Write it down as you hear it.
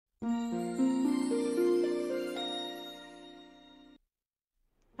Hello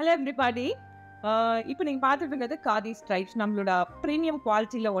everybody. இப்போ நீங்க பார்த்துட்டு இருக்கிறது khadi stripes. நம்மளோட ப்ரீமியம்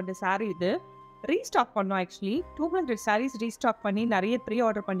குவாலிட்டியில் ஒரு saree இது ரீஸ்டாக் பண்ணோம். ஆக்சுவலி 200 sarees ரீஸ்டாக் பண்ணி நிறைய ப்ரீ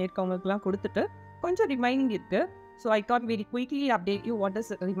ஆர்டர் பண்ணியிருக்கவங்களுக்குலாம் கொடுத்துட்டு கொஞ்சம் ரிமைனிங் இருக்குது. So I Khan very quickly update you what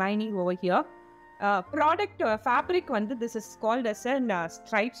is remaining over here. Product fabric வந்து this is called as an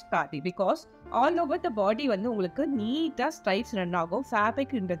stripes khadi because all over the பாடி வந்து உங்களுக்கு நீட்டாக ஸ்ட்ரைப்ஸ் ரன் ஆகும்.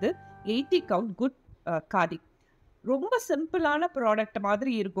 ஃபேப்ரிக்ன்றது 80 கவுண்ட் குட் khadi. ரொம்ப சிம்பிளான ப்ராடக்ட்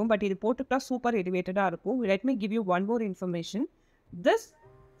மாதிரி இருக்கும், பட் இது போட்டுக்கிட்டா சூப்பர் எலிவேட்டடாக இருக்கும். Let me give you one more information. This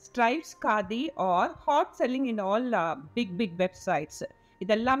stripes khadi R hot selling in all big websites.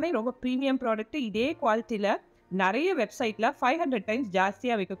 இதெல்லாமே ரொம்ப ப்ரீமியம் ப்ராடக்ட். இதே குவாலிட்டியில் நிறைய வெப்சைட்டில் 500 டைம்ஸ்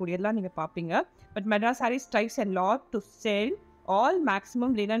ஜாஸ்தியாக வைக்கக்கூடியதெல்லாம் நீங்கள் பார்ப்பீங்க. But Madras Sarees tries a lot to sell all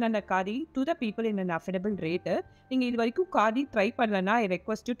maximum linen and khadi to the people in an affordable rate. நீங்கள் இது வரைக்கும் khadi ட்ரை பண்ணலன்னா I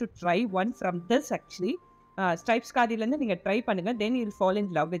request you to try one from this. Actually stripes khadiலேருந்து நீங்கள் try பண்ணுங்கள். Then you will fall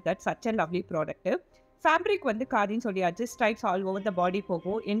in love with that. Such a lovely product. Fabric வந்து khadiன்னு சொல்லியாச்சு. Stripes all over the பாடி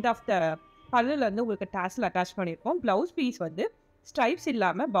போகும். End of the கலரில் வந்து உங்களுக்கு டாஸில் attach பண்ணியிருக்கோம். ப்ளவுஸ் பீஸ் வந்து ஸ்ட்ரைப்ஸ்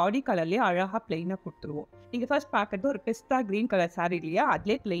இல்லாமல் பாடி கலர்லேயே அழகாக பிளெயினாக கொடுத்துருவோம். நீங்கள் ஃபர்ஸ்ட் பார்க்கறது ஒரு பிஸ்தா க்ரீன் கலர் சாரீ இல்லையா,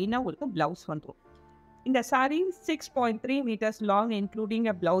 அதிலே பிளெயினாக உங்களுக்கு ப்ளவுஸ் வந்துடும். இந்த சாரீ 6.3 meters லாங் இன்க்ளூடிங்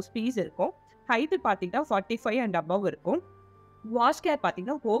அ ப்ளவுஸ் பீஸ் இருக்கும். ஹைட்டு பார்த்தீங்கன்னா 45 and above இருக்கும். வாஷ் கேர்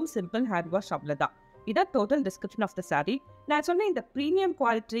பார்த்தீங்கன்னா ஹோம் சிம்பிள் ஹேண்ட் வாஷ் அவ்வளோதான். இதான் total description of the sari. நான் சொன்ன இந்த ப்ரீமியம்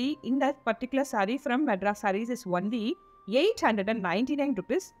குவாலிட்டி இந்த particular sari from Madras Sarees is only 899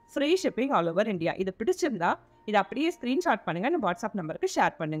 rupees. Free shipping all over India. இது பிடிச்சிருந்தா இது அப்படியே ஸ்க்ரீன்ஷாட் பண்ணுங்கள், நம்ம வாட்ஸ்அப் நம்பருக்கு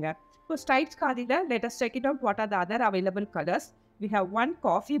ஷேர் பண்ணுங்கள். So stripes khadiல let us check it out. What are the other available colors? We have one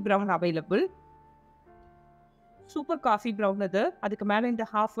coffee brown available. Super coffee brown அது. அதுக்கு மேலே இந்த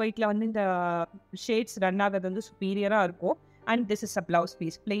ஹாஃப் ஒயிட்டில் வந்து இந்த ஷேட்ஸ் ரன் ஆகிறது வந்து சுப்பீரியராக இருக்கும். And this is a blouse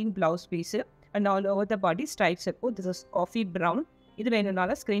piece, plain blouse piece. And all over the body stripes இருக்கும். This is coffee brown. இது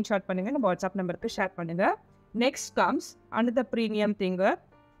வேணும்னால ஸ்க்ரீன்ஷாட் பண்ணுங்கள், நம்ம வாட்ஸ்அப் நம்பருக்கு ஷேர் பண்ணுங்கள். Next comes another premium திங்கு.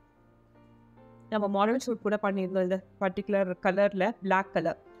 நம்ம மாடல் ஷூட் கூட பண்ணியிருந்தோம் இந்த பர்டிகுலர் கலரில், black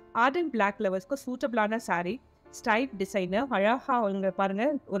colour. Art and black லவர்ஸ்க்கு சூட்டபிளான sari. ஸ்டைப் design அழகாக அவங்க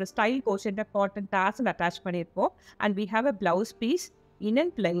பாருங்கள், ஒரு ஸ்டைல் கோஷன்ட்ட காட்டன் டாஸில் அட்டாச் பண்ணியிருப்போம். And we have a blouse piece in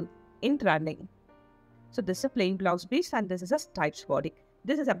and plain in running. So this a plain blouse peace and this is a ஸ்டைப்ஸ் body.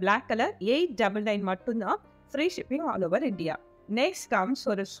 This is a black colour. 899 மட்டும்தான். Free shipping all over India. Next comes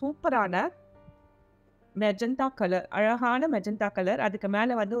ஒரு சூப்பரான magenta colour, அழகான magenta colour. அதுக்கு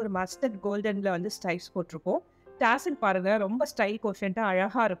மேலே வந்து ஒரு mustard கோல்டனில் வந்து ஸ்டைப்ஸ் போட்டிருக்கோம். டாஸில் பாருங்கள், ரொம்ப ஸ்டைல் கோஷன்ட்டாக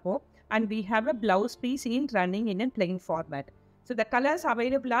அழகாக இருக்கும். And we have a blouse piece in running in a plain format. So the colors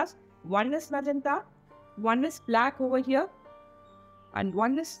available as one is magenta, one is black over here, and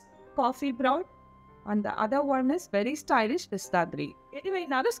one is coffee brown, and the other one is very stylish pista green. Anyway,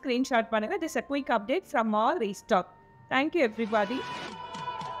 another screenshot. This is a quick update from our Restocked. Thank you everybody.